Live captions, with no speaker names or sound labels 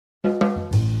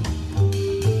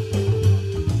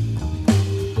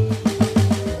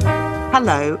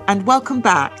Hello and welcome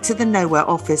back to the Nowhere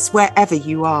office wherever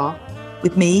you are.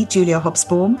 With me, Julia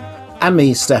Hobsbawm. And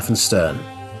me, Stefan Stern.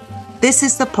 This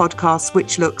is the podcast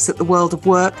which looks at the world of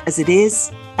work as it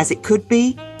is, as it could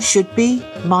be, should be,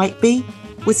 might be,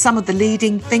 with some of the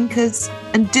leading thinkers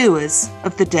and doers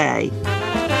of the day.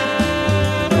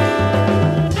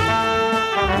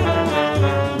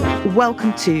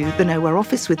 Welcome to the Nowhere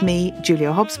office with me,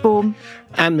 Julia Hobsbawm.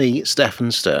 And me,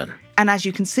 Stefan Stern. And as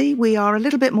you can see, we are a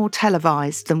little bit more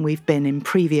televised than we've been in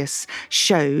previous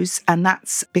shows, and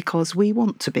that's because we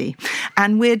want to be.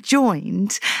 And we're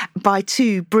joined by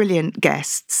two brilliant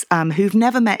guests who've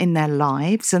never met in their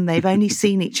lives, and they've only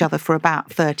seen each other for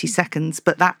about 30 seconds,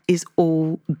 but that is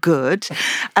all good.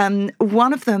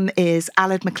 One of them is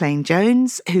Aled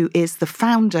McLean-Jones, who is the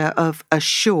founder of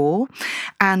Ashore.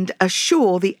 And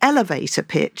Ashore, the elevator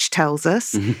pitch tells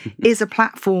us, is a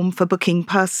platform for booking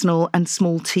personal and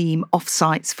small team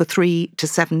offsites for 3 to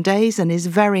 7 days, and is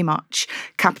very much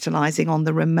capitalising on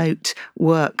the remote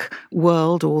work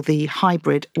world or the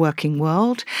hybrid working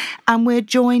world. And we're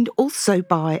joined also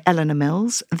by Eleanor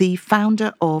Mills, the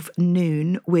founder of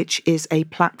Noon, which is a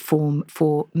platform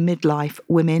for midlife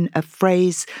women, a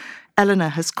phrase Eleanor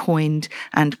has coined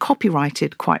and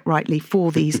copyrighted quite rightly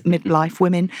for these midlife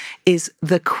women, is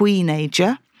the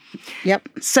Queenager. Yep.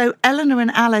 So Eleanor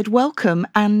and Aled, welcome,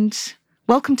 and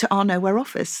welcome to our Nowhere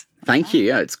office. Thank you.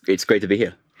 Yeah, it's great to be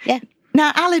here. Yeah.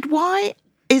 Now, Aled, why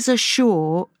is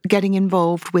Ashore getting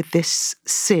involved with this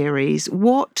series?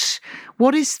 What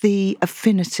is the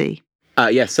affinity?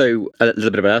 So a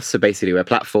little bit about us. So basically, we're a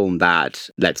platform that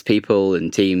lets people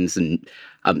and teams and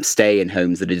stay in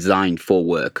homes that are designed for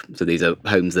work. So these are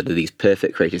homes that are these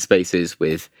perfect creative spaces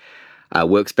with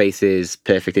workspaces,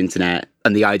 perfect internet.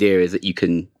 And the idea is that you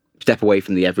can step away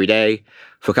from the everyday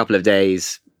for a couple of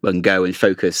days and go and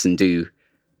focus and do,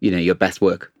 your best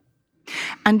work.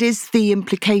 And is the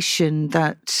implication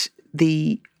that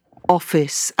the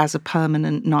office as a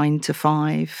permanent 9 to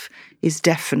 5 is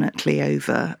definitely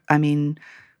over? I mean,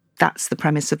 that's the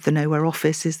premise of the Nowhere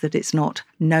office, is that it's not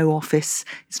no office.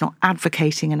 It's not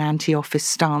advocating an anti-office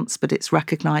stance, but it's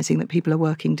recognising that people are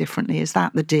working differently. Is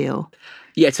that the deal?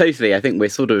 Yeah, totally. I think we're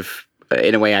sort of,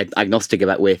 in a way, agnostic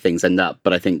about where things end up.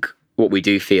 But I think what we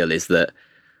do feel is that,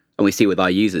 and we see with our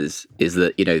users, is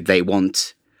that, they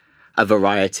want a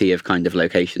variety of kind of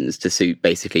locations to suit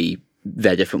basically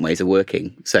their different ways of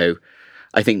working. So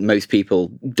I think most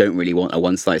people don't really want a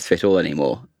one-size-fits-all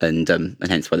anymore, and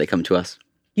hence why they come to us.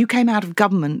 You came out of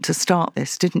government to start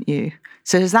this, didn't you?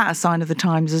 So is that a sign of the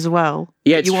times as well?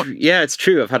 Yeah, it's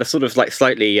true. I've had a sort of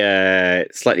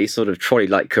slightly sort of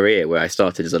trolley-like career where I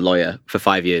started as a lawyer for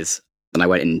 5 years, and I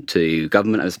went into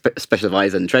government. I was a special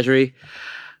advisor in the Treasury.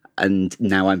 And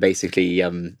now I'm basically,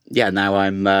 and then I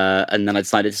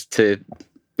decided to,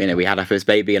 we had our first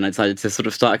baby and I decided to sort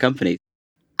of start a company.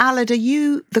 Aled, are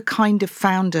you the kind of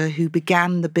founder who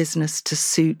began the business to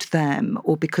suit them,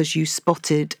 or because you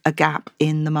spotted a gap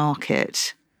in the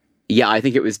market? Yeah, I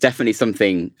think it was definitely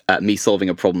something, me solving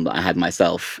a problem that I had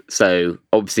myself. So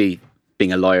obviously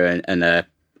being a lawyer and a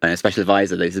special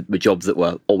advisor, those were jobs that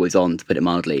were always on, to put it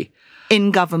mildly.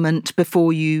 In government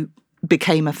before you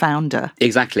became a founder.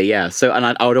 Exactly, yeah. So, and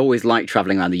I would always like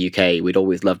traveling around the UK. We'd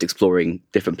always loved exploring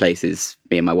different places,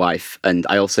 me and my wife. And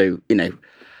I also,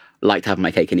 liked having my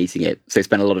cake and eating it. So I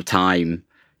spent a lot of time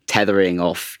tethering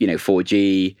off,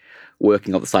 4G,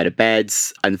 working on the side of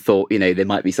beds, and thought, there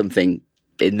might be something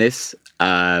in this,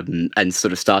 and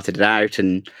sort of started it out.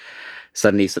 And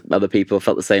suddenly other people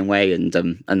felt the same way. And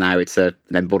now it's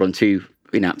then brought on two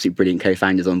absolutely brilliant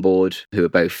co-founders on board who are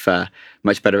both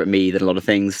much better at me than a lot of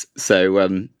things. So,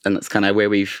 and that's kind of where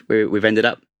we've ended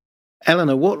up.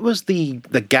 Eleanor, what was the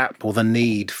gap or the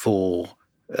need for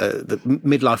the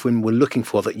midlife women were looking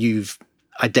for that you've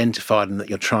identified and that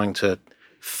you're trying to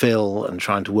fill and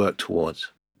trying to work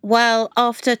towards? Well,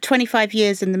 after 25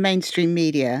 years in the mainstream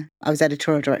media, I was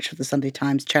editorial director of the Sunday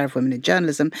Times, chair of Women in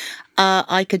Journalism.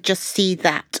 I could just see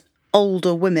that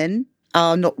older women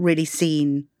are not really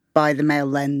seen by the male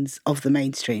lens of the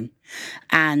mainstream.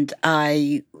 And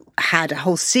I had a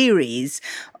whole series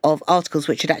of articles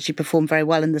which had actually performed very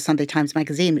well in the Sunday Times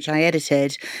magazine, which I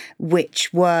edited,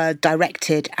 which were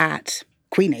directed at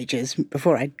queenagers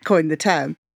before I coined the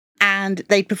term. And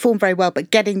they performed very well,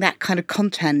 but getting that kind of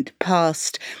content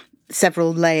past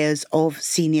several layers of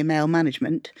senior male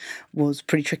management was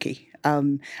pretty tricky.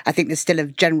 I think there's still a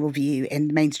general view in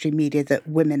the mainstream media that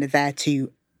women are there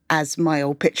to, as my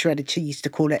old picture editor used to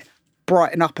call it,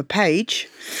 brighten up a page,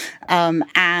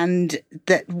 and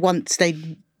that once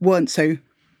they weren't so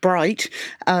bright,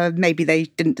 maybe they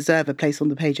didn't deserve a place on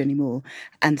the page anymore.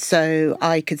 And so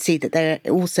I could see that there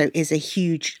also is a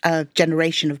huge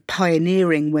generation of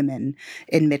pioneering women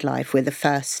in midlife. We're the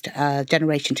first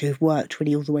generation to have worked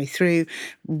really all the way through,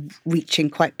 reaching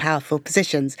quite powerful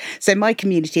positions. So my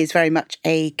community is very much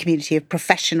a community of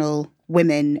professional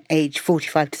women aged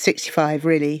 45 to 65,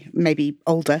 really, maybe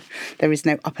older. There is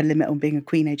no upper limit on being a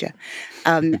queenager.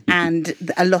 And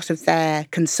a lot of their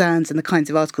concerns and the kinds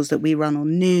of articles that we run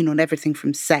on Noon, on everything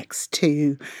from sex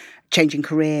to changing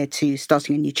career to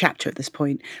starting a new chapter at this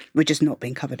point, were just not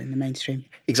being covered in the mainstream.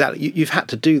 Exactly. You've had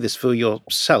to do this for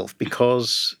yourself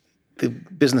because the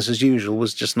business as usual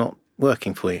was just not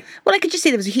working for you. Well, I could just see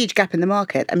there was a huge gap in the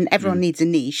market. I mean, everyone needs a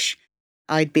niche.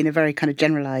 I'd been a very kind of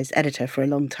generalised editor for a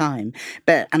long time,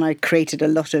 and I created a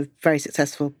lot of very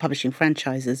successful publishing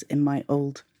franchises in my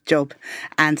old job.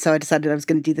 And so I decided I was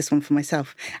going to do this one for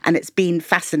myself. And it's been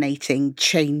fascinating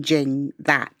changing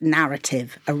that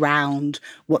narrative around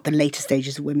what the later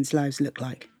stages of women's lives look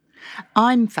like.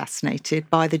 I'm fascinated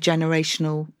by the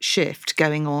generational shift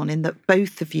going on in that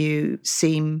both of you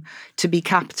seem to be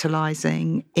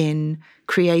capitalising in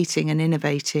creating and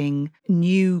innovating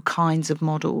new kinds of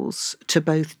models to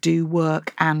both do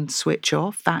work and switch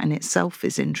off. That in itself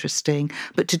is interesting,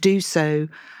 but to do so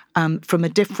from a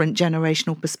different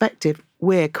generational perspective.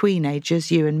 We're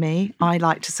queenagers, you and me. I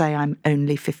like to say I'm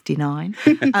only 59.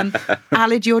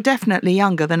 Alid, you're definitely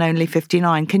younger than only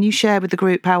 59. Can you share with the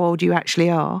group how old you actually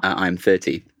are? I'm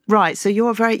 30. Right, so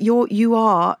you're a millennial?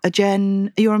 You're a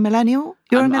millennial?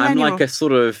 I'm like a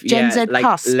sort of Gen Z like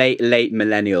cusp. late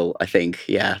millennial, I think.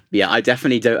 Yeah. I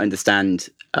definitely don't understand.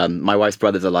 My wife's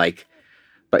brothers are like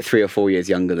 3 or 4 years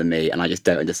younger than me, and I just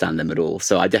don't understand them at all.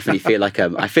 So I definitely feel like a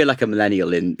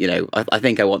millennial. I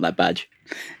think I want that badge.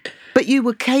 But you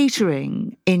were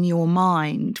catering in your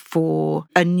mind for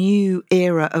a new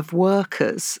era of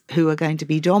workers who are going to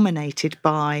be dominated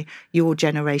by your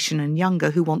generation and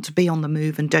younger, who want to be on the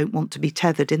move and don't want to be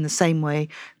tethered in the same way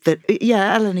that...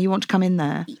 Yeah, Eleanor, you want to come in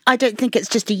there? I don't think it's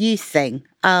just a youth thing.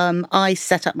 I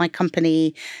set up my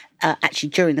company actually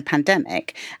during the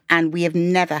pandemic, and we have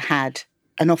never had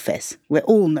an office. We're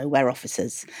all nowhere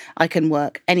officers. I can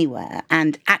work anywhere.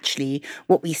 And actually,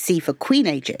 what we see for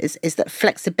queenagers is that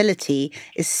flexibility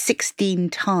is 16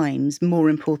 times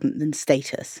more important than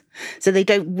status. So they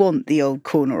don't want the old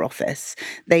corner office.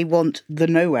 They want the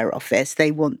nowhere office.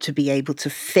 They want to be able to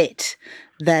fit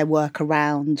their work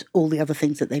around all the other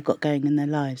things that they've got going in their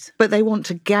lives. But they want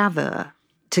to gather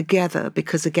together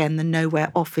because, again, the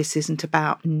nowhere office isn't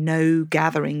about no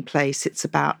gathering place. It's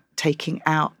about taking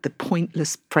out the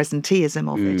pointless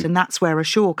presenteeism of it. And that's where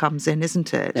Ashore comes in,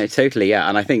 isn't it? No, totally, yeah.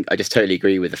 And I think I just totally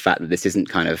agree with the fact that this isn't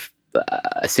kind of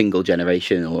a single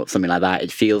generation or something like that.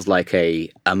 It feels like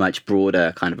a much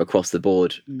broader kind of across the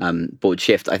board board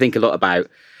shift. I think a lot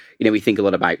about, we think a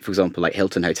lot about, for example, like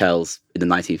Hilton hotels in the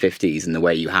 1950s and the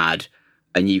way you had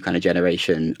a new kind of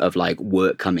generation of like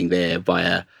work coming there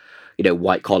via,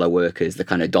 white collar workers, the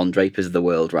kind of Don Drapers of the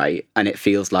world, right? And it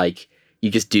feels like you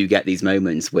just do get these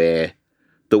moments where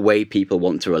the way people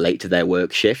want to relate to their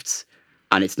work shifts.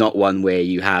 And it's not one where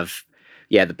you have,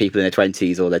 the people in their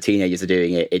 20s or their teenagers are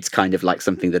doing it. It's kind of like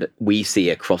something that we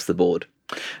see across the board.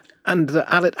 And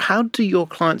Alid, how do your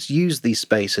clients use these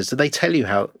spaces? Do they tell you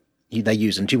how they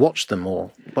use them? Do you watch them, or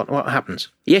what happens?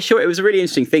 Yeah, sure. It was a really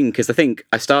interesting thing because I think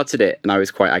I started it and I was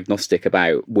quite agnostic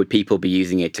about would people be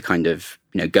using it to kind of,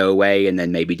 go away and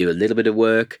then maybe do a little bit of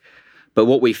work. But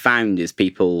what we found is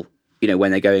people,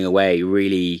 when they're going away,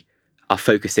 really are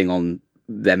focusing on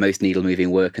their most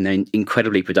needle-moving work, and they're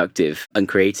incredibly productive and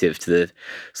creative to the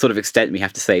sort of extent we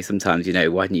have to say sometimes,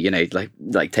 why don't you,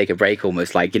 like take a break,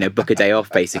 almost like, book a day off,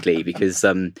 basically, because,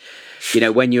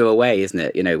 when you're away, isn't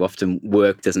it, often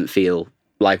work doesn't feel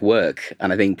like work.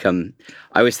 And I think I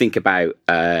always think about,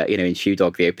 in Shoe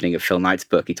Dog, the opening of Phil Knight's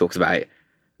book, he talks about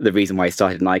the reason why he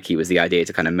started Nike was the idea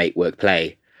to kind of make work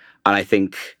play. And I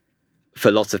think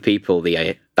for lots of people,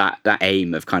 that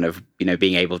aim of kind of,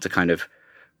 being able to kind of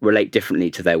relate differently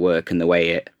to their work and the way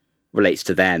it relates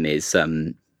to them is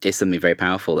something very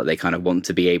powerful that they kind of want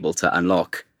to be able to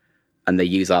unlock, and they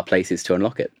use our places to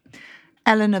unlock it.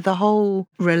 Eleanor, the whole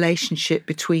relationship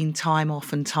between time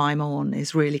off and time on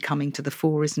is really coming to the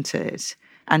fore, isn't it?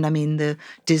 And I mean, the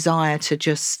desire to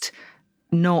just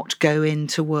not go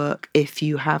into work if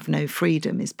you have no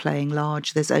freedom is playing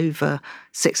large. There's over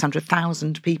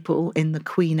 600,000 people in the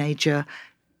queenager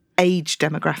age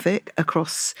demographic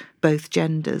across both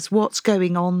genders. What's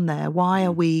going on there? Why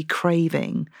are we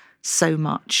craving so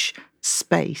much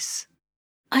space?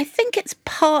 I think it's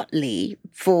partly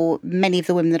for many of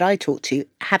the women that I talk to,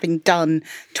 having done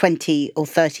 20 or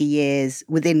 30 years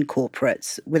within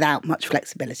corporates without much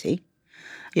flexibility.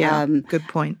 Yeah, good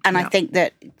point. And Yeah. I think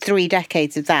that 3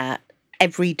 decades of that,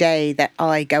 every day that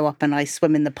I go up and I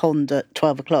swim in the pond at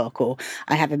 12 o'clock, or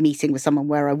I have a meeting with someone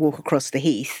where I walk across the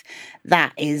heath,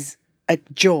 that is a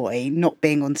joy, not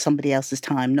being on somebody else's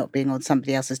time, not being on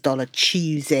somebody else's dollar,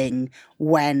 choosing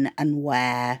when and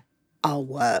where I'll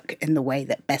work in the way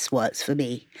that best works for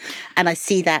me. And I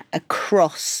see that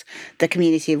across the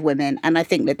community of women. And I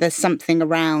think that there's something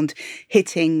around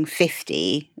hitting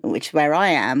 50, which is where I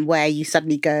am, where you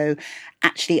suddenly go,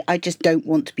 actually, I just don't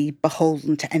want to be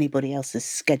beholden to anybody else's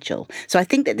schedule. So I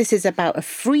think that this is about a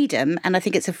freedom, and I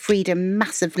think it's a freedom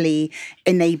massively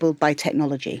enabled by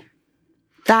technology.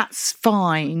 That's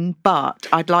fine, but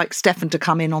I'd like Stefan to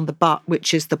come in on the but,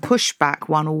 which is the pushback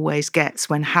one always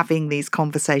gets when having these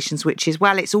conversations, which is,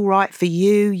 well, it's all right for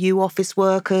you office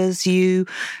workers, you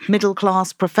middle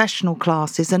class, professional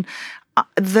classes. And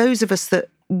those of us that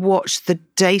watch the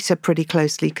data pretty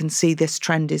closely can see this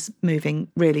trend is moving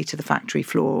really to the factory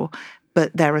floor.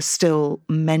 But there are still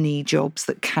many jobs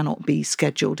that cannot be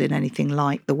scheduled in anything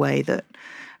like the way that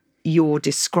you're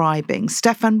describing.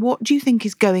 Stefan, what do you think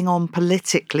is going on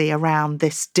politically around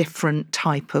this different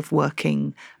type of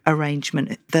working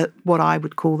arrangement, that what I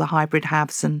would call the hybrid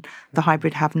haves and the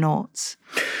hybrid have-nots?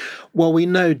 Well, we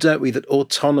know, don't we, that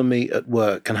autonomy at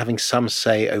work and having some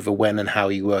say over when and how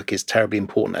you work is terribly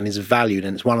important and is valued.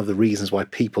 And it's one of the reasons why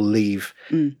people leave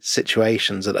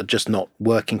situations that are just not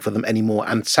working for them anymore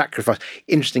and sacrifice.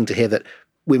 Interesting to hear that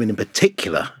women in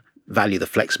particular value the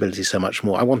flexibility so much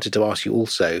more. I wanted to ask you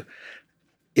also,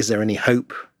 is there any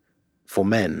hope for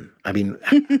men? I mean,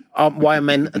 why are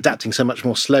men adapting so much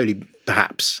more slowly,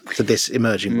 perhaps, to this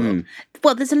emerging world?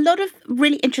 Well, there's a lot of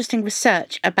really interesting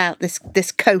research about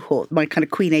this cohort, my kind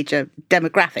of queenager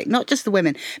demographic, not just the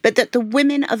women, but that the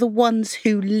women are the ones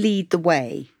who lead the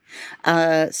way.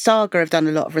 Saga have done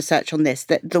a lot of research on this,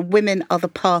 that the women are the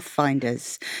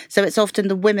pathfinders. So it's often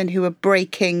the women who are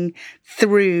breaking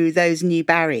through those new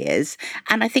barriers.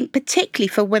 And I think particularly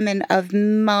for women of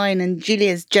mine and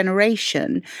Julia's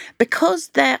generation, because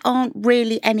there aren't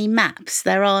really any maps,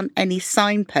 there aren't any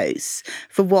signposts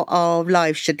for what our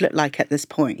lives should look like at this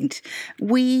point,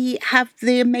 we have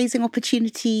the amazing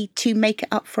opportunity to make it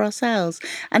up for ourselves.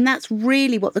 And that's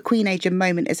really what the queenager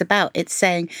moment is about. It's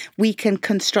saying we can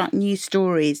construct new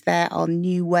stories. There are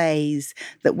new ways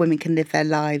that women can live their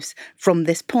lives from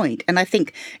this point. And I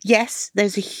think, yes,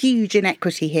 there's a huge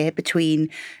inequity here between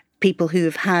people who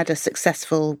have had a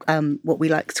successful, what we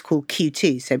like to call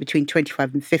Q2, so between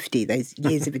 25 and 50, those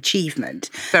years of achievement.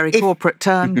 Very corporate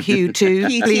term,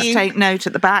 Q2. Please take note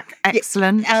at the back.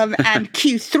 Excellent. And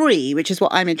Q3, which is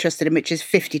what I'm interested in, which is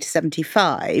 50 to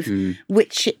 75,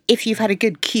 which if you've had a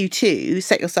good Q2,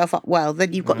 set yourself up well,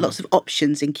 then you've got lots of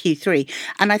options in Q3.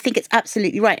 And I think it's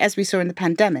absolutely right, as we saw in the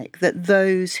pandemic, that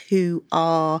those who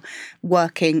are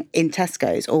working in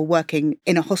Tesco's or working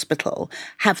in a hospital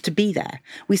have to be there.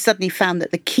 We suddenly found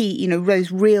that the key,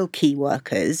 those real key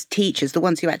workers, teachers, the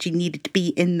ones who actually needed to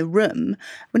be in the room,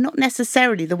 were not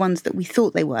necessarily the ones that we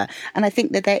thought they were. And I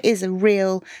think that there is a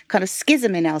real kind of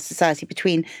schism in our society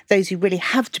between those who really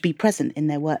have to be present in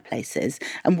their workplaces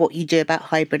and what you do about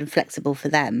hybrid and flexible for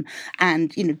them,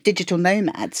 and, digital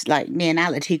nomads like me and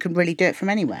Aled who can really do it from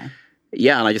anywhere.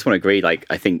 Yeah, and I just want to agree,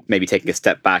 I think maybe taking a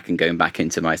step back and going back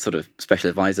into my sort of special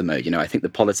advisor mode, I think the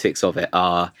politics of it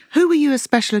are... Who are you a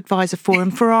special advisor for?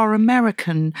 And for our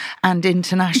American and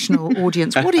international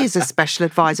audience, what is a special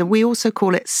advisor? We also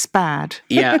call it SPAD.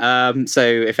 Yeah, so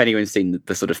if anyone's seen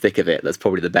the sort of thick of it, that's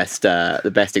probably the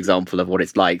best example of what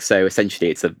it's like. So essentially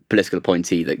it's a political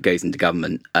appointee that goes into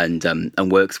government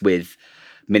and works with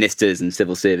ministers and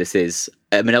civil services.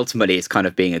 I mean, ultimately, it's kind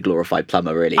of being a glorified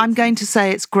plumber, really. I'm going to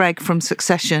say it's Greg from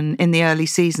Succession in the early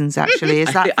seasons, actually.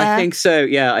 Is that fair? I think so,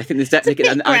 yeah. I think there's definitely...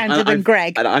 It's a bit grander than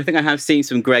Greg. I think I have seen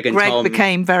some Greg and Tom... Greg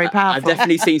became very powerful. I've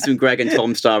definitely seen some Greg and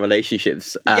Tom style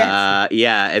relationships. Yes.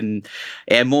 Yeah, and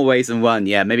in more ways than one.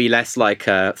 Yeah, maybe less like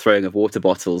throwing of water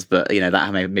bottles, but,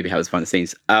 that maybe how it's behind the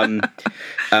scenes.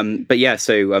 But yeah,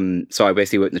 so I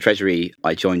basically worked in the Treasury.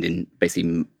 I joined in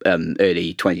basically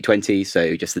early 2020,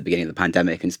 so just at the beginning of the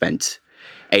pandemic, and spent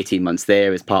 18 months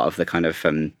there as part of the kind of,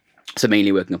 so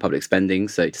mainly working on public spending,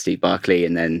 so to Steve Barclay,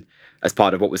 and then as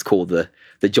part of what was called the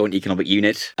Joint Economic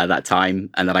Unit at that time.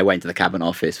 And then I went to the Cabinet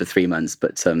Office for 3 months.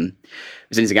 But it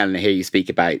was interesting again to hear you speak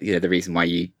about, the reason why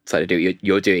you decided to do what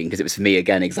you're doing, because it was for me,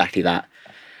 again, exactly that.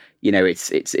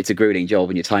 It's a grueling job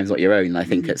and your time's not your own. And I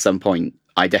think at some point,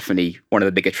 one of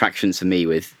the big attractions for me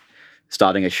with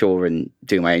starting Ashore and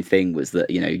doing my own thing was that,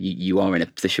 you are in a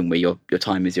position where your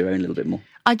time is your own a little bit more.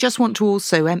 I just want to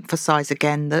also emphasise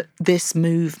again that this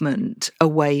movement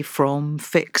away from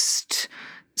fixed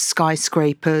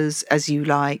skyscrapers, as you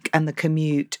like, and the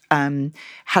commute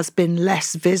has been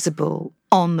less visible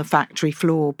on the factory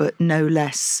floor, but no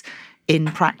less in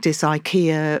practice.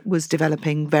 IKEA was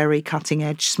developing very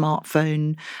cutting-edge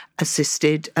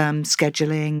smartphone-assisted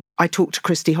scheduling. I talked to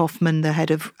Christy Hoffman, the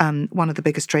head of one of the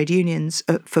biggest trade unions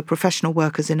for professional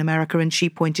workers in America, and she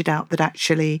pointed out that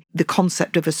actually the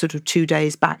concept of a sort of 2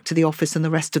 days back to the office and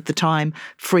the rest of the time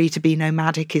free to be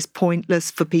nomadic is pointless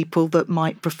for people that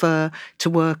might prefer to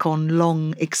work on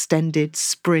long, extended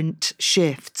sprint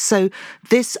shifts. So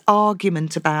this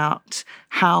argument about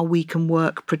how we can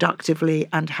work productively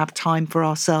and have time for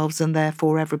ourselves and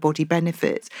therefore everybody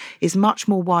benefits is much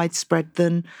more widespread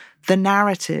than the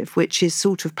narrative, which is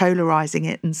sort of polarising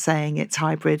it and saying it's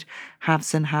hybrid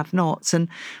haves and have-nots. And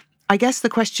I guess the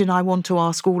question I want to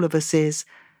ask all of us is,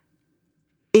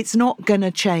 it's not going to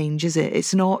change, is it?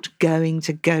 It's not going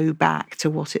to go back to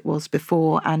what it was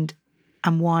before, and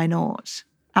why not?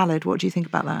 Aled, what do you think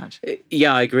about that?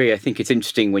 Yeah, I agree. I think it's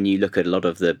interesting when you look at a lot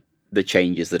of the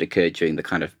changes that occurred during the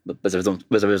kind of, as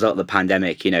a result of the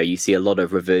pandemic, you see a lot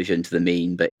of reversion to the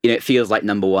mean. But, it feels like,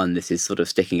 number one, this is sort of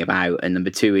sticking about. And number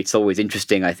two, it's always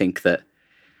interesting, I think, that,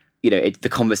 the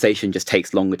conversation just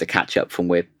takes longer to catch up from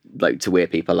where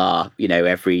people are.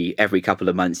 Every couple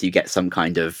of months you get some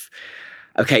kind of,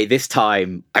 okay, this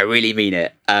time I really mean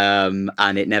it. And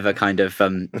it never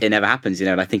it never happens,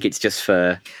 and I think it's just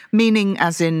for... Meaning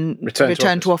as in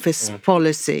return to office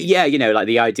policy. Yeah, like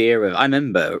the idea of, I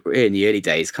remember in the early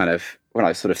days, kind of, when I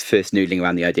was sort of first noodling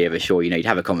around the idea of Ashore, you'd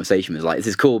have a conversation with this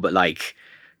is cool, but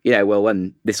well,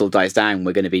 when this all dies down,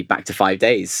 we're going to be back to 5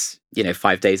 days,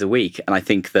 5 days a week. And I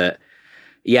think that,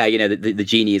 the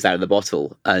genie is out of the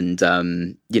bottle. And,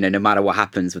 no matter what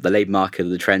happens with the labour market,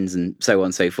 the trends and so on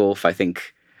and so forth, I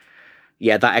think,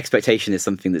 that expectation is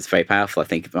something that's very powerful. I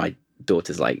think my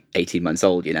daughter's 18 months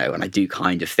old, and I do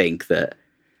kind of think that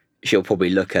she'll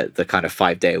probably look at the kind of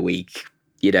 5 day a week,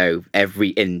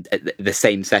 in the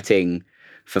same setting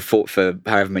for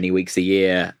however many weeks a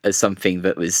year as something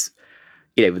that was,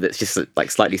 that's just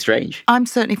slightly strange. I'm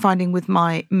certainly finding with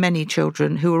my many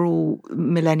children who are all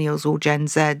millennials or Gen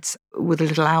Zs with a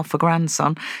little alpha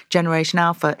grandson, Generation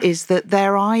Alpha, is that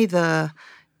they're either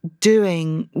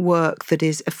doing work that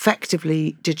is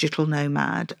effectively digital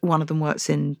nomad. One of them works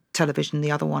in television, the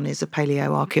other one is a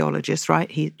paleoarchaeologist, right?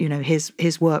 He,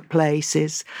 his workplace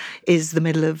is the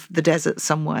middle of the desert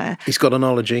somewhere. He's got an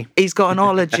ology.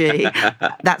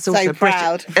 That's also so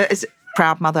proud.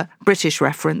 Proud mother, British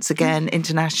reference again,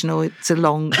 international. It's a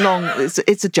long.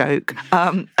 It's a joke.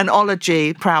 An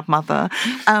ology, proud mother.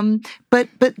 But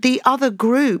the other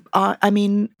group,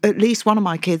 at least one of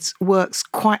my kids works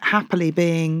quite happily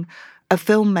being a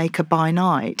filmmaker by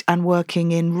night and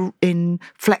working in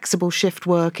flexible shift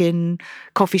work in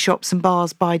coffee shops and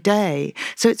bars by day.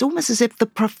 So it's almost as if the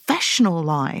professional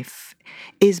life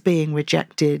is being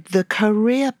rejected, the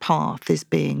career path is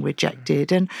being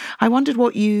rejected, and I wondered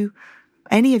what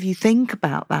any of you think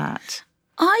about that?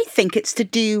 I think it's to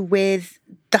do with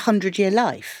the 100-Year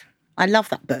Life. I love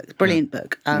that book, brilliant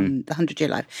book, The 100-Year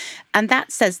Life. And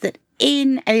that says that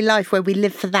in a life where we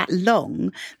live for that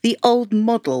long, the old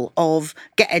model of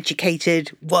get educated,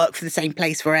 work for the same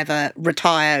place forever,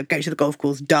 retire, go to the golf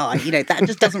course, die, that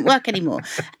just doesn't work anymore.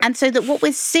 And so that what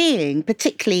we're seeing,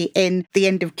 particularly in the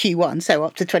end of Q1, so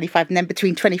up to 25 and then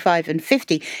between 25 and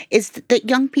 50, is that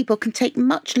young people can take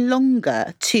much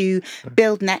longer to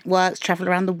build networks, travel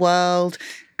around the world,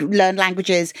 learn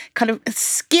languages, kind of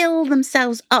skill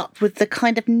themselves up with the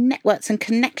kind of networks and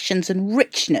connections and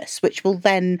richness which will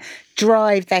then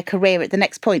drive their career at the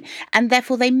next point. And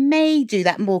therefore they may do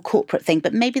that more corporate thing,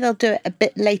 but maybe they'll do it a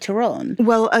bit later on.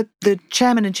 Well, the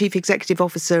chairman and chief executive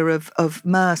officer of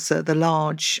Mercer, the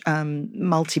large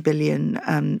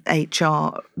multi-billion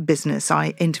HR business,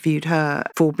 I interviewed her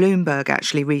for Bloomberg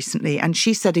actually recently, and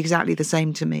she said exactly the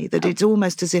same to me, that it's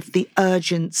almost as if the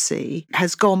urgency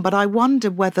has gone. But I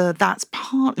wonder whether that's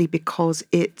partly because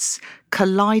it's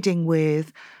colliding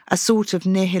with a sort of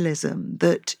nihilism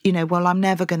that, I'm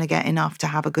never going to get enough to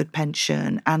have a good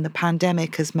pension, and the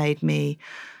pandemic has made me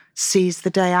seize the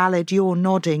day. Aled, you're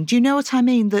nodding. Do you know what I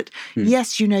mean? That,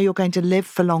 yes, you're going to live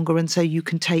for longer and so you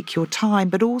can take your time,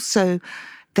 but also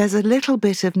there's a little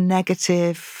bit of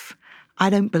negative, I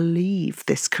don't believe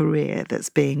this career that's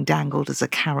being dangled as a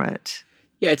carrot.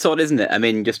 Yeah, it's odd, isn't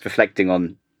it? Just reflecting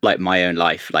on my own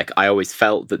life, I always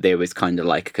felt that there was kind of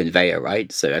a conveyor,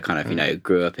 right? So I kind of,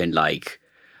 grew up in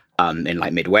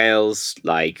mid Wales,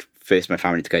 first in my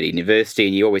family to go to university,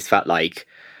 and you always felt like,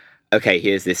 okay,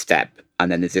 here's this step,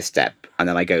 and then there's this step, and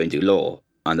then I go and do law,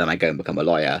 and then I go and become a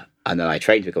lawyer, and then I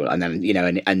train to become, and then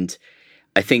and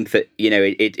I think that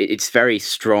it's very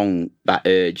strong, that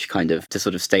urge kind of to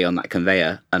sort of stay on that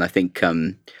conveyor, and I think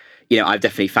I've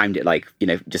definitely found it like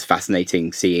just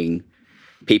fascinating seeing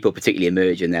people particularly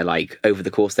emerge in their like over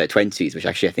the course of their 20s, which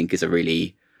actually I think is a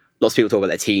really, lots of people talk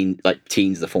about their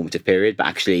teens as a formative period, but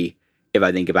actually if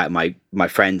I think about my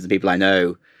friends and people I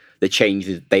know, the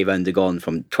changes they've undergone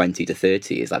from 20 to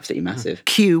 30 is absolutely massive.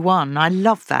 Q1, I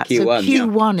love that. Q1, so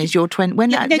Q1 is your 20.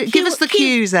 Give us the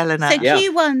Qs, Eleanor. So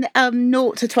Q1,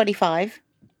 0 to 25.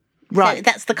 Right. So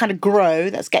that's the kind of grow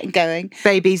that's getting going.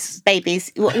 Babies.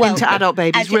 Well, into adult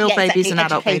babies, real babies exactly, and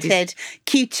adult babies.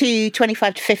 Q2,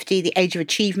 25 to 50, the age of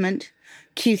achievement.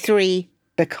 Q3,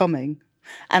 becoming.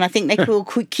 And I think they call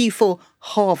Q4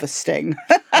 harvesting.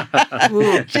 But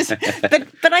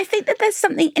I think that there's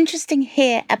something interesting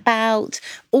here about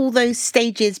all those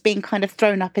stages being kind of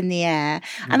thrown up in the air.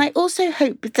 And I also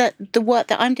hope that the work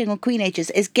that I'm doing on Queenagers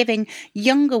is giving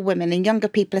younger women and younger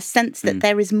people a sense that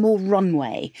there is more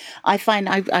runway. I find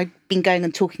I've been going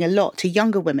and talking a lot to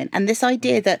younger women, and this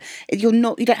idea that you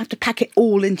don't have to pack it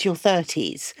all into your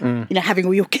 30s, having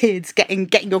all your kids, getting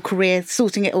your career,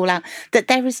 sorting it all out, that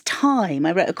there is time.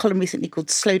 I wrote a column recently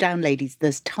called Slow Down Ladies,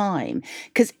 There's Time.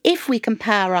 Because if we can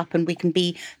power up and we can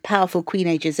be powerful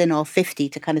Queenagers in our 50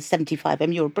 to kind of 75,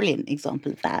 you're a brilliant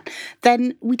example of that,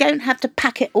 then we don't have to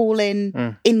pack it all in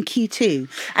Q2.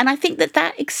 And I think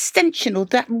that extension or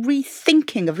that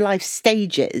rethinking of life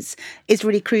stages is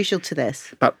really crucial to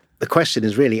this. But the question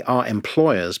is really, are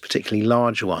employers, particularly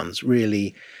large ones,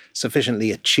 really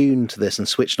sufficiently attuned to this and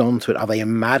switched on to it? Are they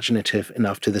imaginative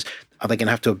enough to this? Are they going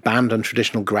to have to abandon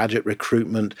traditional graduate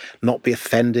recruitment, not be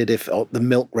offended if the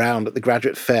milk round at the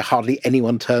graduate fair hardly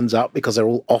anyone turns up because they're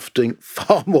all off doing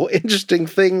far more interesting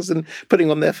things than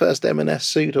putting on their first M&S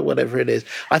suit or whatever it is?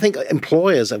 I think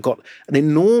employers have got an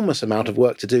enormous amount of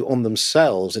work to do on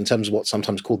themselves in terms of what's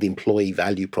sometimes called the employee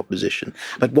value proposition,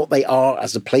 but what they are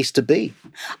as a place to be.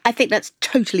 I think that's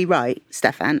totally right,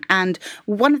 Stefan. And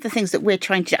one of the things that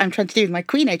I'm trying to do with my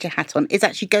Queenager hat on is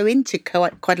actually go into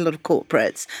quite a lot of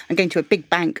corporates. I'm going to a big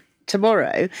bank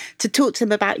tomorrow to talk to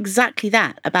them about exactly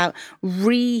that, about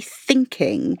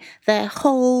rethinking their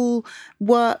whole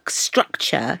work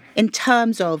structure in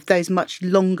terms of those much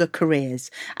longer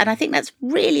careers. And I think that's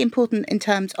really important in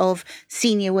terms of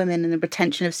senior women and the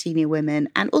retention of senior women,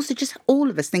 and also just all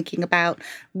of us thinking about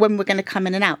when we're going to come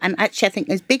in and out. And actually, I think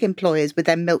those big employers with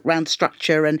their milk round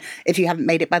structure, and if you haven't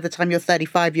made it by the time you're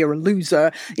 35, you're a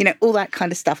loser, all that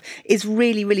kind of stuff is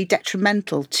really, really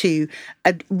detrimental to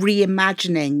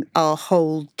reimagining our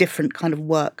whole different kind of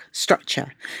work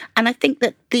structure. And I think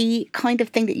that the kind of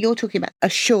thing that you're talking about,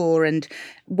 Ashore and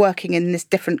working in this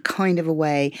different kind of a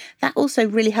way, that also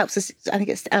really helps us. I think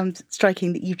it's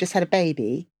striking that you've just had a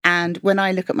baby. And when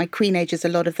I look at my Queenagers, a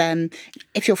lot of them,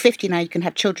 if you're 50 now, you can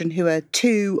have children who are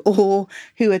 2 or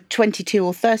who are 22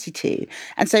 or 32.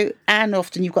 And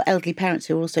often you've got elderly parents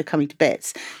who are also coming to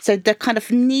bits. So the kind of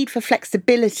need for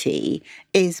flexibility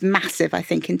is massive, I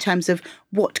think, in terms of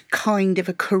what kind of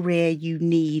a career you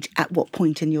need at what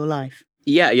point in your life.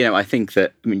 Yeah, I think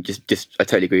that, just I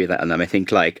totally agree with that. And I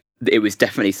think like it was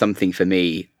definitely something for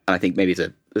me, and I think maybe as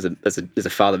a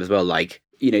father as well, like,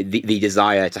 the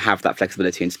desire to have that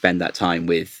flexibility and spend that time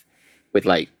with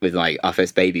our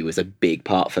first baby was a big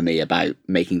part for me about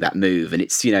making that move. And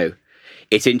it's,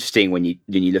 it's interesting when you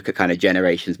look at kind of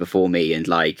generations before me and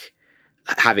like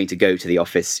having to go to the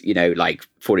office, like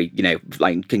 40,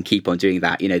 like can keep on doing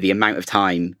that. The amount of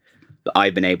time that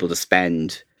I've been able to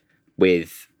spend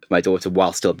with my daughter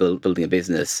while still building a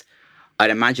business,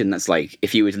 I'd imagine that's like,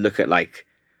 if you were to look at like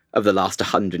of the last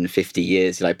 150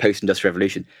 years, like post-industrial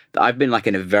revolution, that I've been like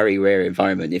in a very rare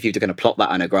environment. If you were to kind of plot that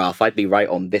on a graph, I'd be right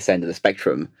on this end of the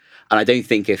spectrum. And I don't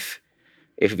think if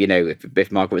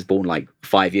Margaret was born like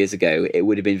 5 years ago, it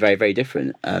would have been very, very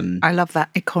different. I love that.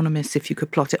 Economists, if you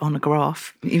could plot it on a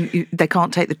graph, they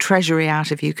can't take the treasury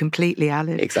out of you completely,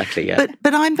 Alan. Exactly, yeah.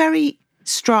 But I'm very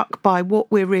struck by what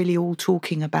we're really all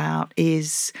talking about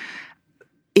is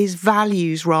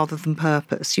values rather than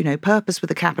purpose. Purpose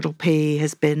with a capital P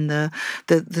has been the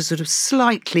sort of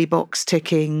slightly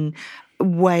box-ticking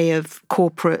way of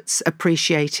corporates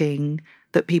appreciating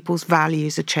that people's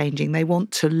values are changing. They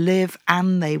want to live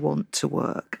and they want to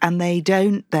work, and they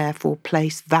don't therefore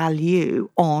place value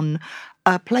on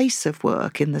a place of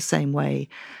work in the same way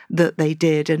that they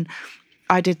did. And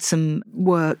I did some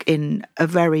work in a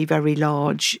very, very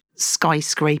large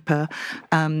skyscraper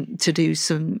to do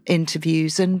some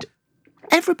interviews, and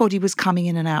everybody was coming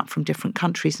in and out from different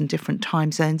countries and different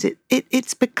time zones.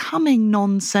 It's becoming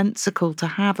nonsensical to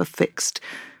have a fixed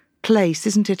place,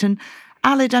 isn't it? And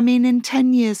Alid, I mean, in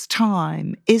 10 years'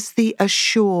 time, is the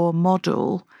Ashore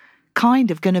model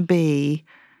kind of going to be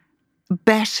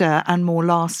better and more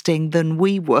lasting than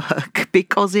WeWork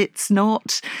because it's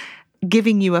not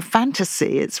giving you a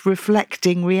fantasy, it's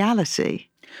reflecting reality?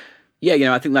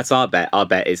 Yeah, I think that's our bet. Our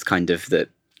bet is kind of that,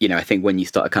 I think when you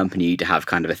start a company, you have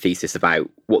kind of a thesis about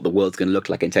what the world's going to look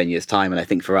like in 10 years' time. And I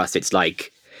think for us, it's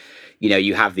like,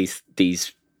 you have these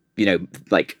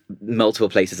like multiple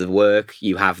places of work.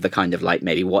 You have the kind of like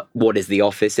maybe what is the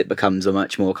office? It becomes a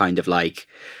much more kind of like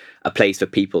a place for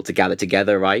people to gather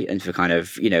together, right? And for kind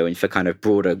of,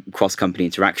 broader cross-company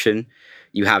interaction.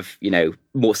 You have,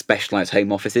 more specialized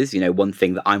home offices. One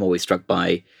thing that I'm always struck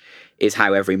by is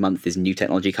how every month there's new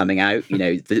technology coming out.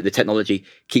 The technology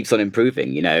keeps on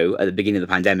improving. At the beginning of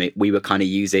the pandemic, we were kind of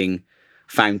using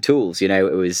found tools. It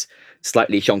was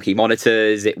slightly shonky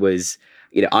monitors. It was,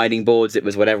 ironing boards. It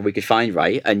was whatever we could find,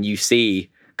 right? And you see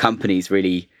companies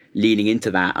really leaning into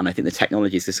that. And I think the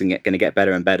technology is just going to get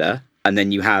better and better. And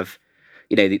then you have,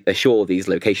 Ashore, these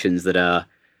locations that are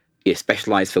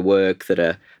specialized for work, that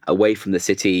are away from the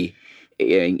city,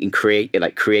 in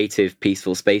creative,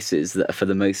 peaceful spaces that are for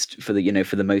the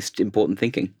most important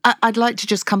thinking. I'd like to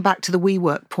just come back to the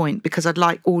WeWork point because I'd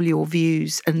like all your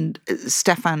views. And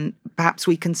Stefan, perhaps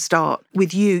we can start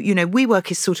with you.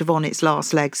 WeWork is sort of on its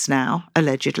last legs now,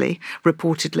 allegedly,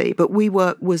 reportedly, but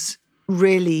WeWork was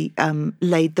really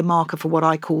laid the marker for what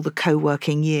I call the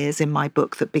co-working years in my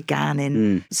book that began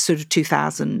in sort of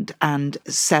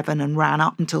 2007 and ran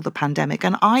up until the pandemic.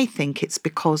 And I think it's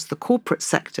because the corporate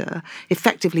sector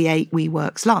effectively ate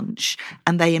WeWork's lunch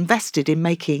and they invested in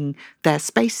making their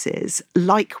spaces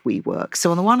like WeWork.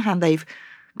 So on the one hand, they've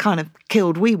kind of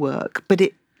killed WeWork, but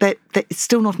it's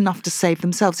still not enough to save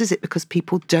themselves, is it? Because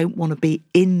people don't want to be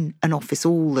in an office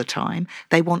all the time.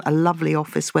 They want a lovely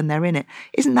office when they're in it.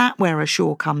 Isn't that where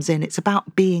Ashore comes in? It's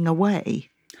about being away.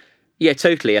 Yeah,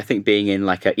 totally. I think being in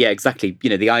exactly.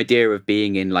 The idea of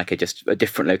being in like just a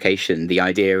different location, the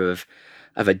idea of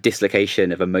a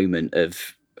dislocation, of a moment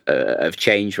of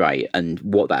change, right? And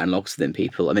what that unlocks within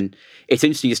people. I mean, it's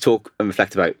interesting to just talk and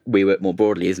reflect about WeWork more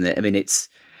broadly, isn't it? I mean, it's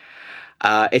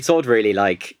odd, really.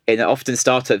 Like, often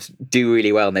startups do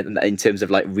really well in terms of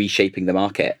like reshaping the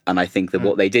market, and I think that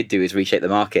what they did do is reshape the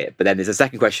market. But then there's a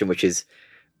second question, which is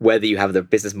whether you have the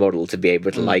business model to be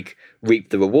able to like reap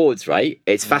the rewards. Right?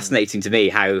 It's fascinating to me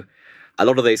how a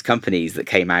lot of those companies that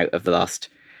came out of the last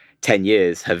 10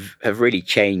 years have really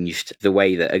changed the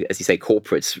way that, as you say,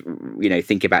 corporates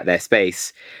think about their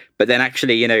space. But then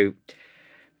actually,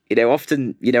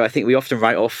 often I think we often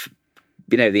write off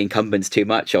the incumbents too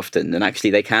much often, and actually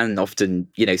they can often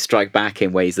strike back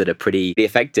in ways that are pretty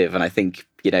effective. And I think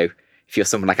if you're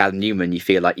someone like Adam Newman, you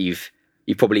feel like you've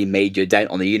probably made your dent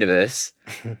on the universe,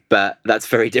 but that's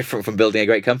very different from building a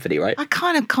great company, right? I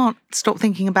kind of can't stop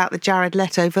thinking about the Jared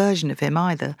Leto version of him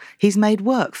either. He's made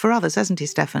work for others, hasn't he,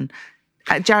 Stefan?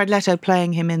 Jared Leto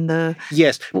playing him in the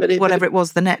whatever it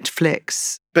was, the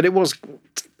Netflix. But it was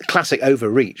classic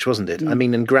overreach, wasn't it? I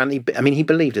mean, he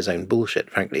believed his own bullshit,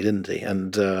 frankly, didn't he?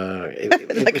 And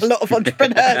like a lot of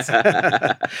entrepreneurs.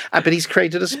 But he's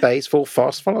created a space for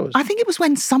fast followers. I think it was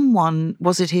when someone,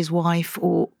 was it his wife,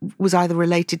 or was either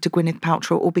related to Gwyneth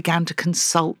Paltrow, or began to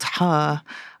consult her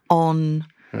on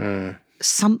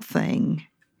something.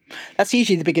 That's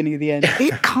usually the beginning of the end.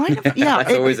 It kind of, yeah.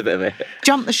 That's always a bit of a...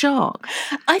 Jump the shark.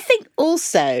 I think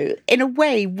also, in a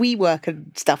way, WeWork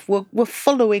and stuff were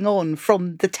following on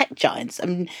from the tech giants. I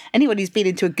mean, anyone who's been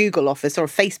into a Google office or a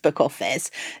Facebook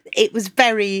office, it was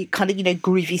very kind of,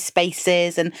 groovy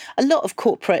spaces, and a lot of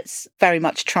corporates very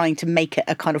much trying to make it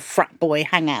a kind of frat boy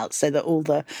hangout so that all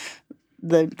the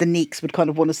neeks would kind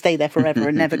of want to stay there forever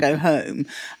and never go home.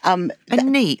 A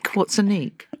neek? What's a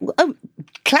neek? Oh,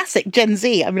 classic Gen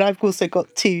Z. I mean, I've also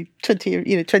got two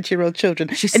 20-year-old children.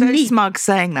 She's so smug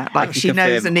saying that, like she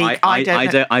knows a neek. I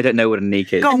don't know what a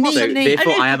neek is. Go on, what's a neek?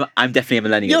 Therefore, I'm definitely a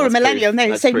millennial. You're a millennial,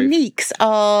 no. So proof. neeks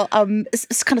are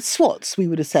it's kind of SWATs, we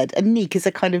would have said. A neek is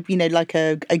a kind of, like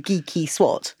a geeky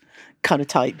SWAT kind of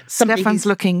type. Stefan's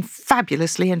looking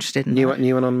fabulously interested in that.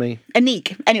 New one on me. A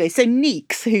neek. Anyway, so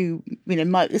neeks who,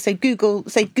 might say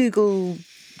Google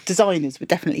designers would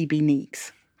definitely be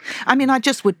neeks. I mean, I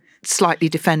just would slightly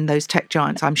defend those tech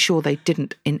giants. I'm sure they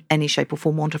didn't in any shape or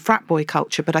form want a frat boy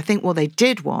culture, but I think what they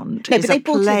did want is a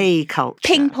play culture.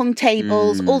 Ping pong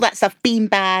tables, all that stuff, bean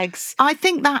bags. I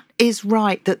think that is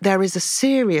right, that there is a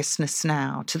seriousness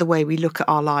now to the way we look at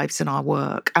our lives and our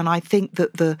work. And I think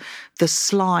that the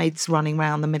slides running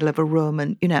around the middle of a room,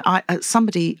 and,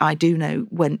 somebody I do know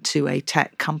went to a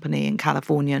tech company in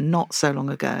California not so long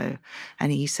ago,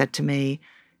 and he said to me,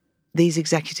 these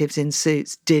executives in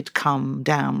suits did come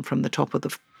down from the top of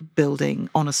the building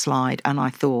on a slide, and I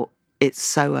thought, it's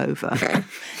so over.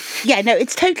 Yeah, no,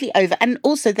 it's totally over. And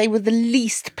also, they were the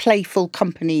least playful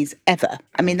companies ever.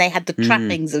 I mean, they had the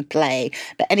trappings of play,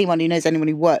 but anyone who knows anyone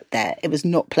who worked there, it was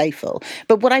not playful.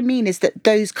 But what I mean is that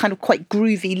those kind of quite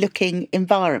groovy-looking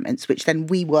environments, which then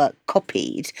WeWork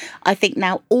copied, I think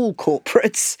now all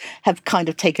corporates have kind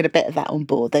of taken a bit of that on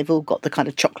board. They've all got the kind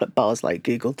of chocolate bars like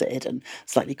Google did, and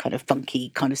slightly kind of funky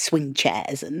kind of swing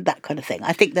chairs and that kind of thing.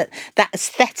 I think that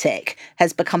aesthetic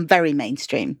has become very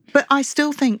mainstream. But I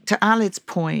still think, to Alid's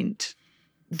point,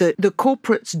 that the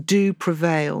corporates do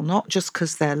prevail, not just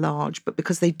because they're large, but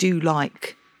because they do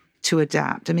like to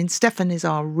adapt. I mean, Stefan is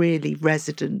our really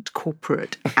resident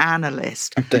corporate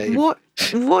analyst.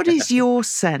 What is your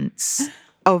sense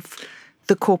of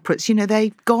the corporates?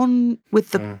 They've gone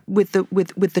with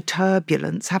the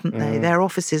turbulence, haven't they? Their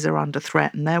offices are under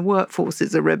threat and their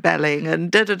workforces are rebelling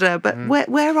and da-da-da. But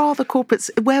where are the corporates?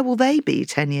 Where will they be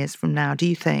 10 years from now, do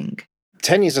you think?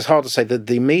 10 years is hard to say.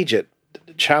 The immediate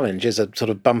challenge is a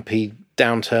sort of bumpy,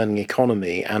 downturning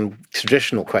economy and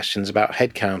traditional questions about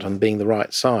headcount and being the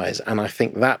right size. And I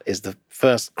think that is the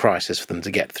first crisis for them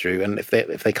to get through. And if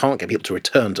they can't get people to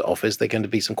return to office, there are going to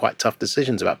be some quite tough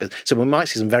decisions about this. So we might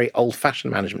see some very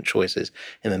old-fashioned management choices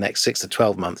in the next 6 to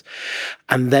 12 months.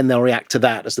 And then they'll react to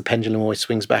that as the pendulum always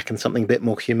swings back, and something a bit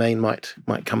more humane might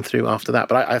come through after that.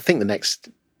 But I think the next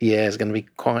year is going to be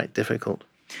quite difficult.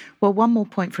 Well, one more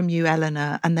point from you,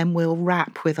 Eleanor, and then we'll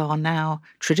wrap with our now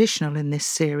traditional in this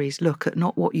series look at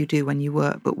not what you do when you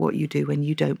work, but what you do when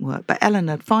you don't work. But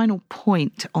Eleanor, final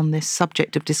point on this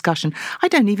subject of discussion. I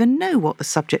don't even know what the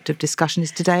subject of discussion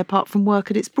is today, apart from work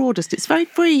at its broadest. It's very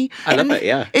free. I love it,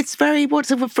 yeah. It's very,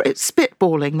 it's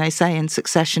spitballing, they say in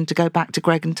Succession, to go back to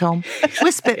Greg and Tom.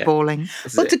 We're spitballing.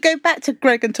 Well, to go back to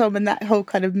Greg and Tom and that whole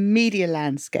kind of media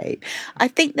landscape, I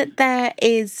think that there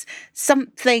is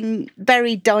something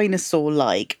very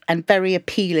dinosaur-like and very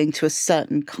appealing to a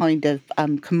certain kind of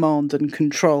command and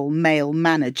control male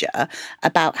manager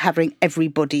about having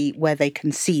everybody where they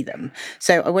can see them.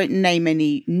 So I won't name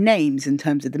any names in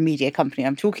terms of the media company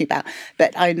I'm talking about,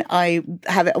 but I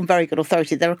have it on very good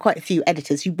authority. There are quite a few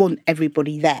editors who want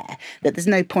everybody there, that there's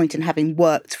no point in having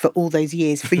worked for all those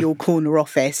years for your corner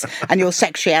office and your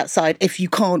secretary outside if you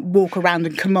can't walk around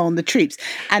and command the troops.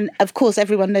 And of course,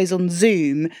 everyone knows on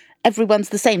Zoom, everyone's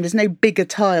the same. There's no bigger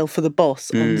tile for the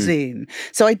boss on Zoom.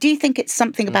 So I do think it's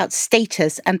something about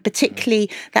status, and particularly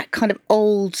that kind of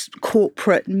old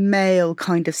corporate male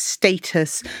kind of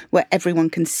status where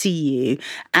everyone can see you,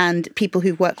 and people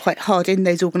who work quite hard in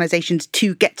those organisations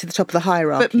to get to the top of the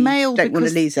hierarchy don't want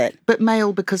to lose it. But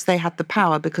male because they had the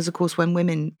power, because of course when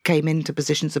women came into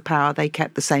positions of power, they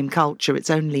kept the same culture.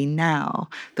 It's only now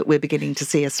that we're beginning to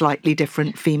see a slightly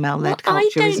different female-led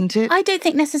culture, isn't it? I don't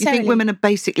think necessarily. You think women are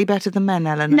basically better than men,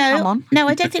 Eleanor? Come on. No,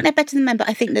 I don't think they're better than men, but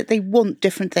I think that they want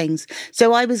different things.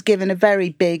 So I was given a very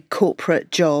big corporate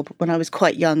job when I was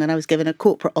quite young, and I was given a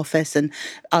corporate office and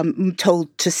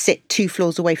told to sit 2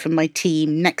 floors away from my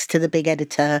team next to the big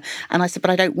editor. And I said, but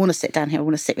I don't want to sit down here. I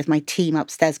want to sit with my team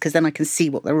upstairs because then I can see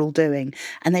what they're all doing.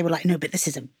 And they were like, no, but this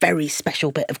is a very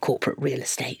special bit of corporate real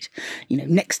estate,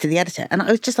 next to the editor. And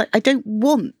I was just like, I don't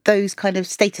want those kind of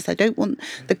status. I don't want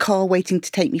the car waiting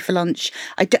to take me for lunch.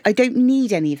 I don't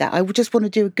need any of that. I just want to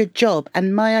do a good job.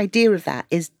 And my idea of that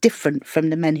is different from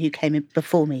the men who came in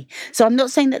before me. So I'm not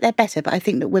saying that they're better, but I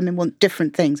think that women want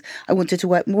different things. I wanted to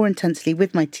work more intensely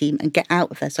with my team and get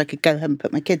out of there so I could go home and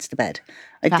put my kids to bed.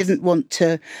 I didn't want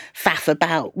to faff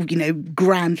about,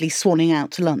 grandly swanning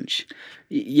out to lunch.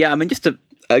 Yeah, I mean, just to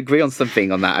agree on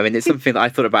something on that, I mean, it's something that I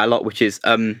thought about a lot, which is...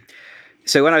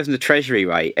 So when I was in the Treasury,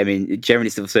 right, I mean, generally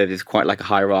civil service is quite like a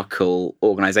hierarchical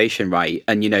organisation, right?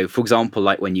 And, for example,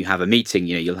 like when you have a meeting,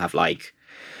 you'll have like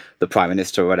the Prime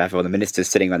Minister or whatever, or the ministers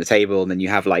sitting around the table, and then you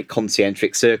have like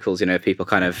concentric circles, people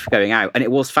kind of going out. And it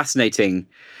was fascinating,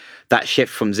 that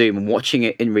shift from Zoom and watching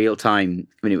it in real time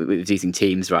when it was using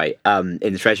Teams, right, in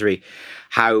the Treasury,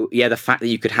 how, the fact that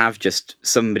you could have just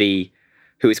somebody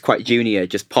who is quite junior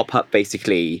just pop up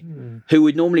basically, who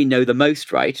would normally know the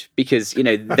most, right? Because,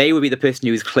 they would be the person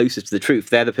who is closest to the truth.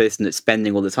 They're the person that's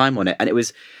spending all the time on it. And it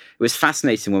was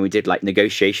fascinating when we did like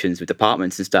negotiations with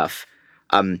departments and stuff.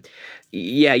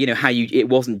 yeah, how it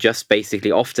wasn't just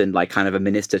basically often like kind of a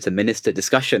minister to minister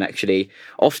discussion. Actually,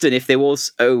 often if there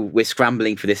was, we're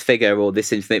scrambling for this figure or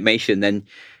this information, then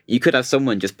you could have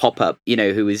someone just pop up, who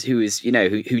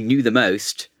knew the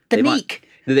most.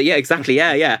 Yeah, exactly.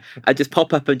 Yeah. And just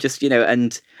pop up and just,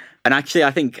 and actually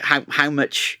I think how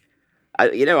much, I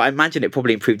imagine it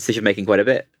probably improved decision making quite a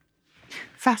bit.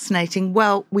 Fascinating.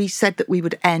 Well, we said that we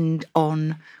would end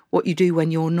on what you do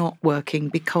when you're not working,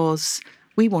 because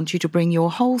we want you to bring your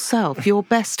whole self, your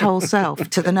best whole self,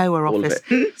 to the Nowhere office.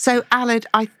 So, Aled,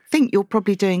 I think you're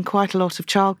probably doing quite a lot of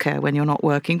childcare when you're not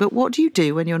working, but what do you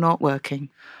do when you're not working?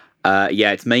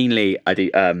 It's mainly, I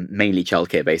do mainly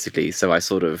childcare, basically. So I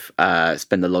sort of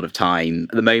spend a lot of time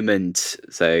at the moment.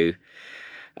 So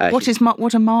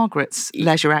what are Margaret's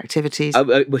leisure activities?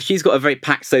 Well, she's got a very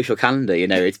packed social calendar,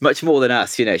 It's much more than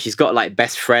us, She's got like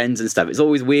best friends and stuff. It's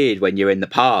always weird when you're in the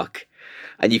park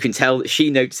and you can tell that she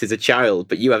notices a child,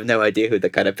 but you have no idea who the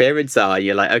kind of parents are.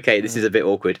 You're like, okay, this is a bit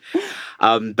awkward.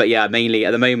 But yeah, mainly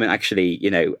at the moment, actually,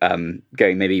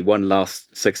 going maybe one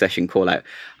last Succession call out.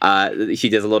 She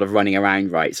does a lot of running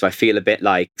around, right? So I feel a bit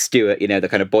like Stuart, the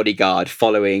kind of bodyguard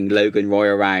following Logan Roy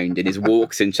around in his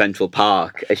walks in Central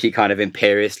Park as she kind of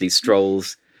imperiously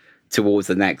strolls towards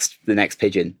the next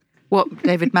pigeon. What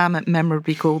David Mamet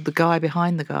memorably called the guy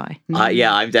behind the guy.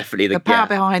 Yeah, I'm definitely the power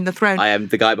behind the throne. I am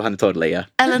the guy behind the toddler, yeah.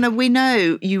 Eleanor, we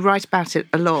know you write about it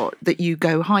a lot, that you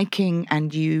go hiking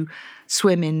and you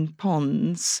swim in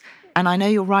ponds. And I know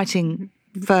you're writing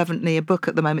fervently a book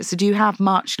at the moment. So do you have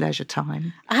much leisure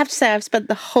time? I have to say I've spent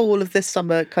the whole of this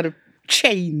summer kind of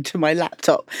chained to my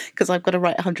laptop because I've got to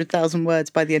write 100,000 words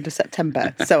by the end of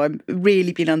September. So I'm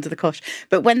really been under the cosh.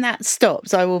 But when that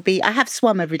stops, I have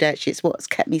swum every day, actually. It's what's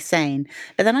kept me sane.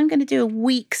 But then I'm going to do a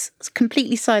week's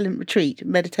completely silent retreat,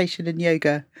 meditation and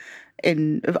yoga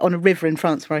on a river in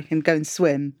France where I can go and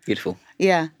swim. Beautiful.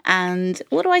 Yeah. And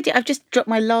what do? I've just dropped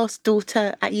my last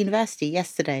daughter at university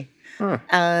yesterday.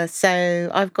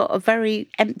 So I've got a very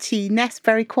empty nest,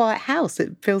 very quiet house.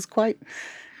 It feels quite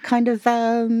kind of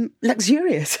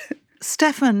luxurious.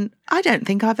 Stefan, I don't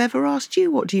think I've ever asked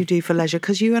you what do you do for leisure,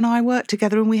 because you and I work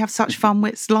together and we have such fun.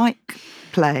 It's like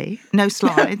play, no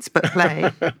slides, but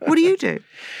play. What do you do?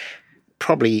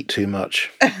 Probably eat too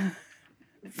much.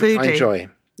 Foodie.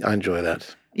 I enjoy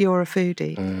that. You're a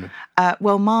foodie.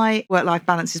 Well, my work-life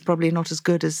balance is probably not as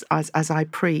good as I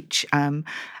preach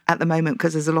at the moment,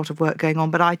 because there's a lot of work going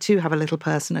on. But I too have a little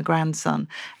person, a grandson,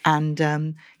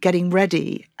 and getting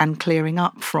ready and clearing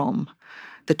up from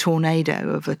the tornado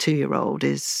of a 2-year-old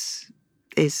is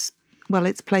well,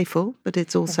 it's playful, but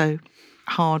it's also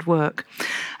hard work.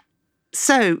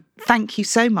 So thank you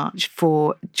so much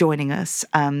for joining us.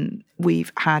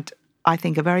 We've had, I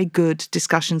think, a very good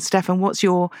discussion. Stefan, what's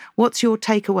your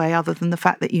takeaway other than the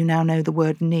fact that you now know the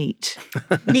word neat?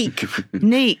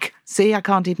 Neek. See, I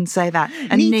can't even say that.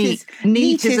 And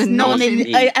neat is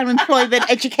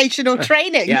non-employment educational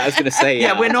training. Yeah, I was going to say.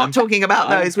 Yeah, we're not talking about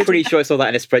those. I'm pretty sure I saw that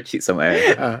in a spreadsheet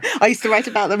somewhere. I used to write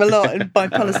about them a lot in my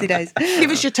policy days.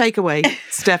 Give us your takeaway,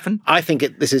 Stefan. I think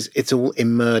it's all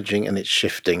emerging and it's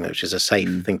shifting, which is a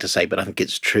safe thing to say, but I think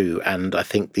it's true. And I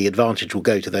think the advantage will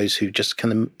go to those who just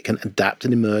can adapt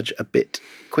and emerge a bit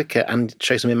quicker and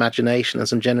show some imagination and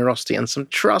some generosity and some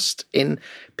trust in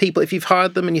people. If you've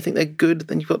hired them and you think they're good,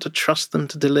 then you've got to trust them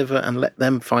to deliver and let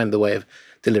them find the way of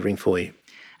delivering for you.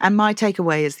 And my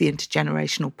takeaway is the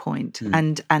intergenerational point.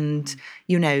 And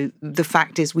you know, the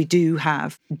fact is we do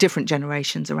have different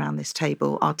generations around this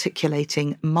table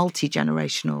articulating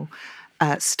multi-generational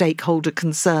stakeholder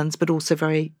concerns, but also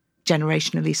very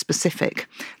generationally specific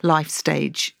life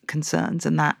stage concerns.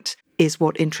 And that is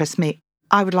what interests me.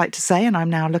 I would like to say, and I'm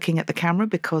now looking at the camera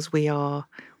because we are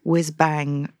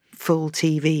whiz-bang full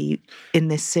TV in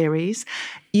this series,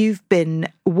 you've been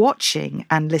watching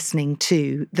and listening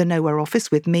to The Nowhere Office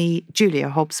with me, Julia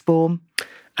Hobsbawm.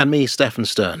 And me, Stefan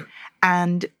Stern.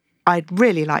 And I'd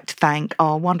really like to thank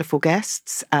our wonderful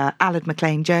guests, Aled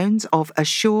McLean-Jones of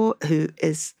Ashore,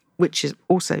 which is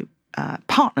also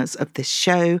partners of this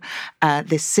show,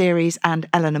 this series, and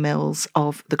Eleanor Mills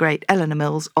of the great Eleanor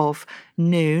Mills of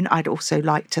Noon. I'd also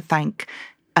like to thank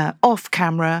off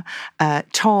camera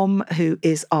Tom, who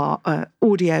is our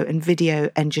audio and video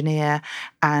engineer,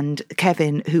 and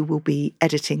Kevin, who will be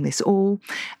editing this all.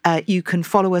 You can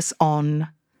follow us on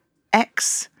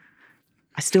X.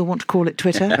 I still want to call it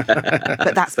Twitter,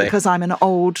 but that's because I'm an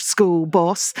old school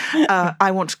boss.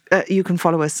 You can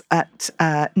follow us at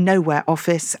Nowhere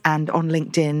Office and on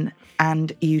LinkedIn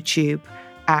and YouTube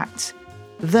at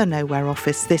The Nowhere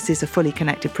Office. This is a fully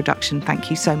connected production. Thank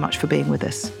you so much for being with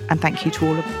us. And thank you to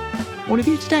all of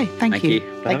you today. Thank you.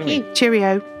 Thank you.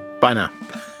 Cheerio. Bye now.